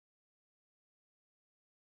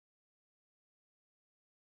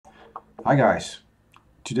Hi guys,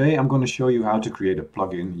 today I'm going to show you how to create a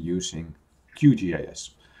plugin using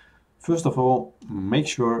QGis. First of all, make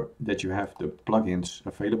sure that you have the plugins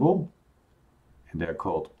available, and they're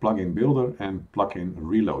called Plugin Builder and Plugin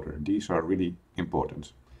Reloader. These are really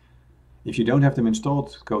important. If you don't have them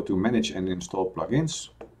installed, go to Manage and Install Plugins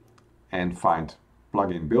and find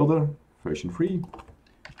Plugin Builder version 3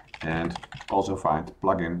 and also find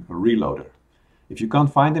Plugin Reloader. If you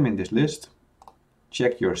can't find them in this list,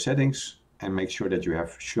 check your settings and make sure that you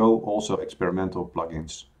have Show Also Experimental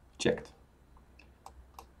Plugins checked.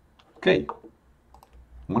 Okay,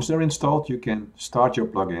 once they're installed, you can start your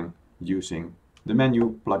plugin using the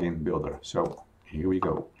menu Plugin Builder. So here we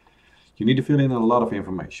go. You need to fill in a lot of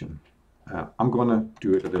information. I'm going to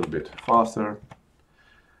do it a little bit faster.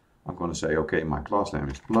 I'm going to say, okay, my class name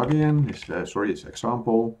is plugin, it's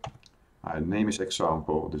example. Name is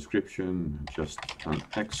example, description, just an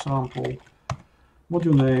example.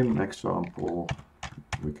 Module name, example.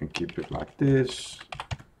 We can keep it like this.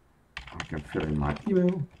 I can fill in my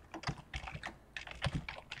email.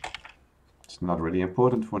 It's not really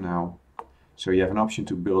important for now. So you have an option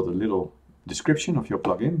to build a little description of your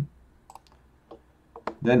plugin.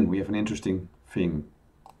 Then we have an interesting thing.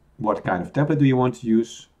 What kind of template do you want to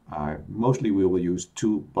use? Mostly we will use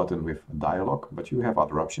tool button with dialog, but you have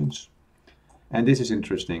other options. And this is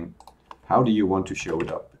interesting. How do you want to show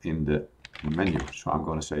it up in the menu? So I'm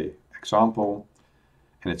going to say example,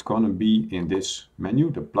 and it's going to be in this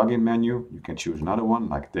menu, the plugin menu. You can choose another one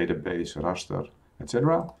like database, raster,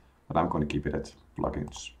 etc. But I'm going to keep it at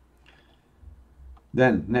plugins.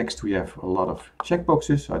 Then next we have a lot of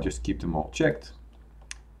checkboxes. I just keep them all checked.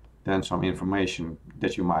 Then some information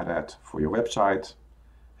that you might add for your website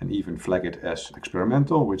and even flag it as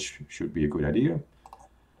experimental, which should be a good idea.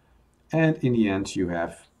 And in the end you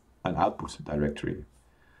have an output directory.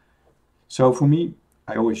 So for me,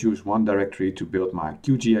 I always use one directory to build my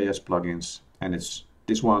QGIS plugins, and it's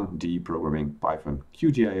this one, deprogramming Python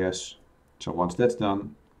QGIS. So once that's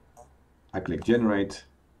done, I click generate.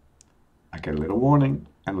 I get a little warning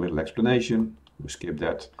and a little explanation. We'll skip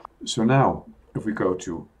that. So now if we go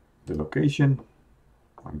to the location,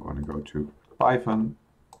 I'm going to go to Python,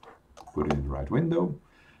 put it in the right window.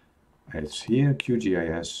 It's here,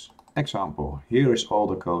 QGIS example. Here is all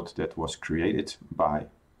the code that was created by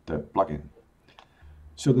the plugin.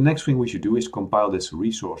 So the next thing we should do is compile this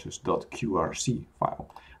Resources.Qrc file.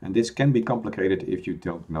 And this can be complicated if you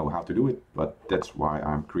don't know how to do it, but that's why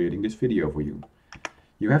I'm creating this video for you.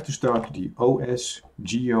 You have to start the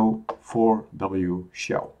OSGeo4W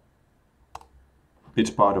shell. It's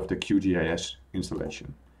part of the QGIS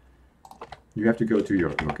installation. You have to go to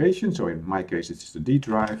your location. So in my case, it's the D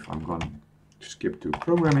drive. I'm going to skip to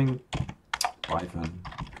programming, Python,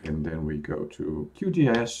 and then we go to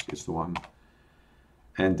QGIS, it's the one.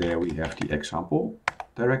 And there we have the example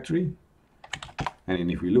directory.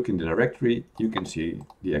 And if we look in the directory, you can see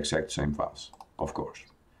the exact same files, of course.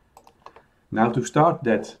 Now to start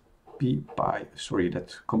that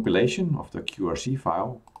compilation of the QRC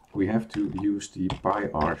file, we have to use the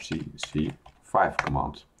pyrcc5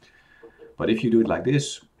 command. But if you do it like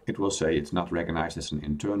this, it will say it's not recognized as an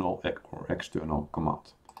internal or external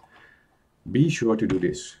command. Be sure to do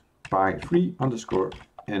this,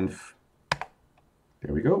 py3_env.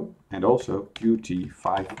 There we go. And also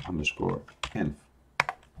qt5_env.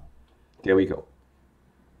 There we go.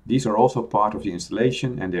 These are also part of the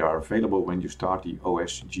installation, and they are available when you start the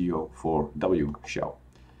OSGeo4W shell.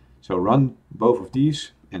 So run both of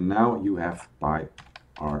these, and now you have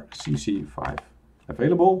pyrcc5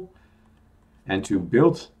 available. And to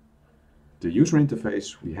build the user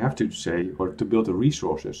interface, we have to say, or to build the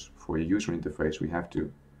resources for your user interface, we have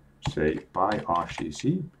to say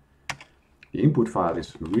pyrcc. The input file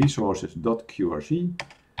is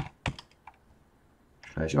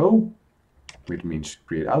resources.qrc/o, which means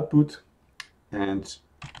create output, and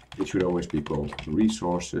it should always be called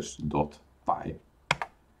resources.py.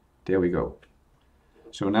 There we go.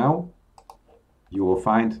 So now you will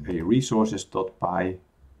find a resources.py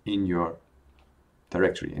in your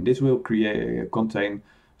directory, and this will contain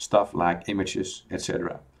stuff like images,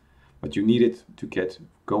 etc. But you need it to get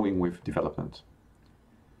going with development.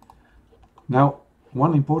 Now,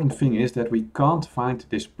 one important thing is that we can't find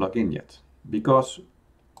this plugin yet, because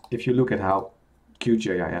if you look at how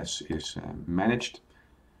QGIS is managed,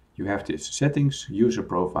 you have this settings, user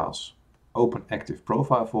profiles, open active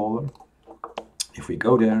profile folder. If we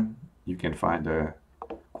go there, you can find a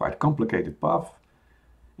quite complicated path.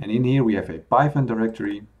 And in here we have a Python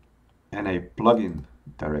directory and a plugin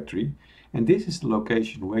directory. And this is the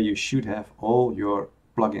location where you should have all your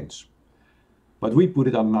plugins. but we put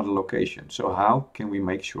it on another location. So how can we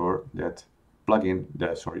make sure that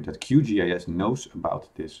that QGIS knows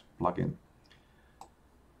about this plugin?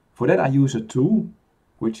 For that I use a tool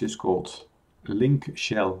which is called link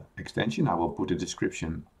shell extension. I will put a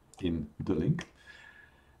description in the link.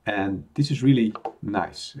 And this is really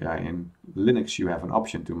nice. In Linux you have an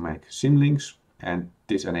option to make symlinks, and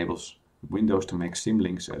this enables Windows to make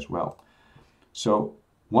symlinks as well. So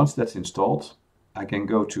once that's installed, I can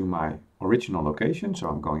go to my original location. So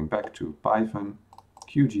I'm going back to Python,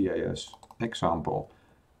 QGIS, example.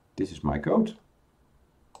 This is my code.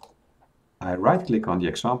 I right click on the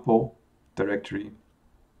example directory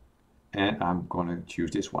and I'm going to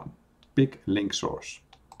choose this one, pick link source.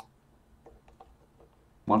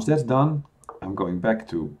 Once that's done, I'm going back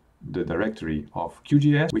to the directory of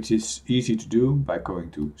QGIS, which is easy to do by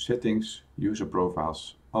going to settings, user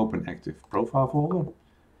profiles, open active profile folder.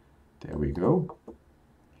 There we go.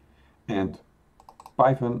 And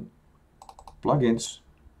Python plugins,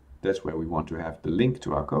 that's where we want to have the link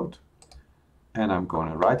to our code. And I'm going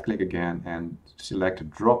to right click again and select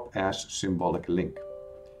drop as symbolic link.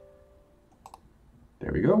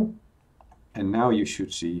 There we go. And now you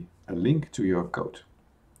should see a link to your code.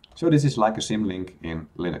 So this is like a symlink in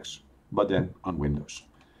Linux, but then on Windows.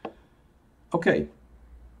 Okay.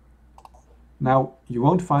 Now you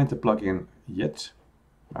won't find the plugin yet.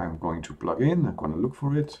 I'm going to plug in, I'm going to look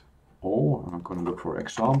for it, or I'm going to look for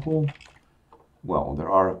example. Well, there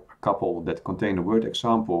are a couple that contain the word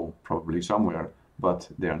example probably somewhere, but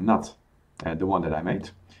they are not the one that I made.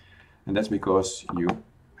 And that's because you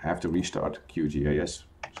have to restart QGIS.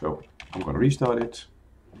 So I'm going to restart it.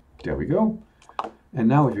 There we go. And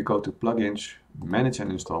now if you go to plugins, manage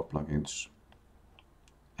and install plugins,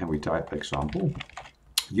 and we type example,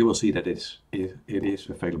 you will see that it is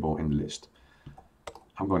available in the list.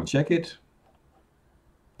 I'm going to check it.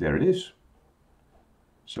 There it is.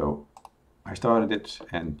 So I started it,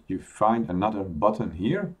 and you find another button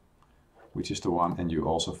here, which is the one, and you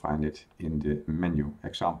also find it in the menu,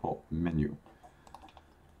 example menu.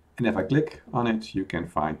 And if I click on it, you can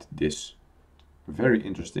find this very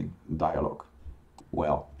interesting dialog.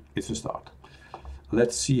 Well, it's a start.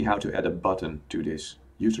 Let's see how to add a button to this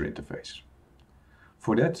user interface.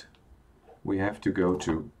 For that, we have to go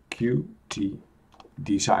to Qt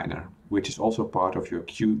Designer, which is also part of your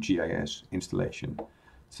QGIS installation.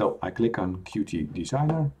 So I click on Qt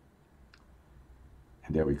Designer,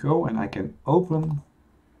 and there we go, and I can open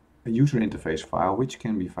a user interface file which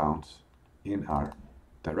can be found in our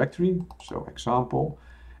directory. So example,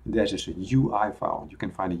 and there's a UI file. You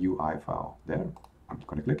can find a UI file there. I'm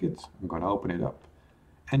going to click it, I'm going to open it up,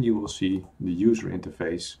 and you will see the user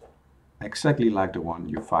interface exactly like the one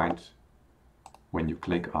you find when you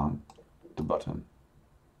click on the button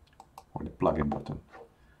or the plugin button.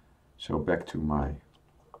 So back to my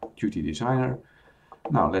Qt Designer.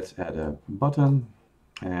 Now let's add a button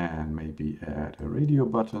and maybe add a radio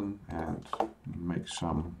button and make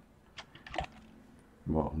some,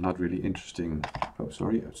 well, not really interesting. Oh,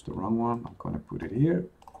 sorry, that's the wrong one. I'm going to put it here.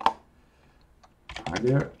 Right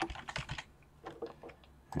there.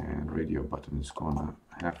 And radio button is going to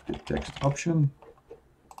have the text option.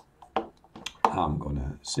 I'm going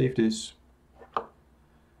to save this.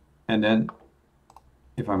 And then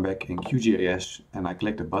if I'm back in QGIS and I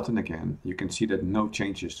click the button again, you can see that no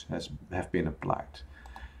changes have been applied.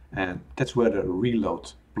 And that's where the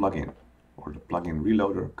reload plugin or the plugin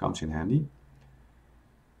reloader comes in handy.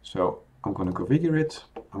 So I'm going to configure it.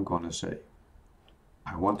 I'm going to say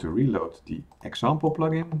I want to reload the example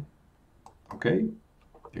plugin. Okay,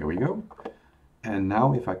 there we go. And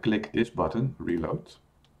now if I click this button, reload,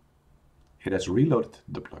 it has reloaded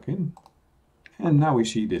the plugin. And now we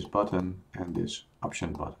see this button and this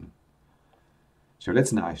option button. So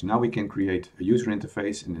that's nice. Now we can create a user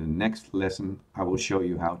interface, and in the next lesson I will show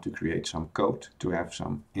you how to create some code to have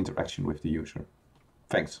some interaction with the user.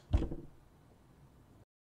 Thanks.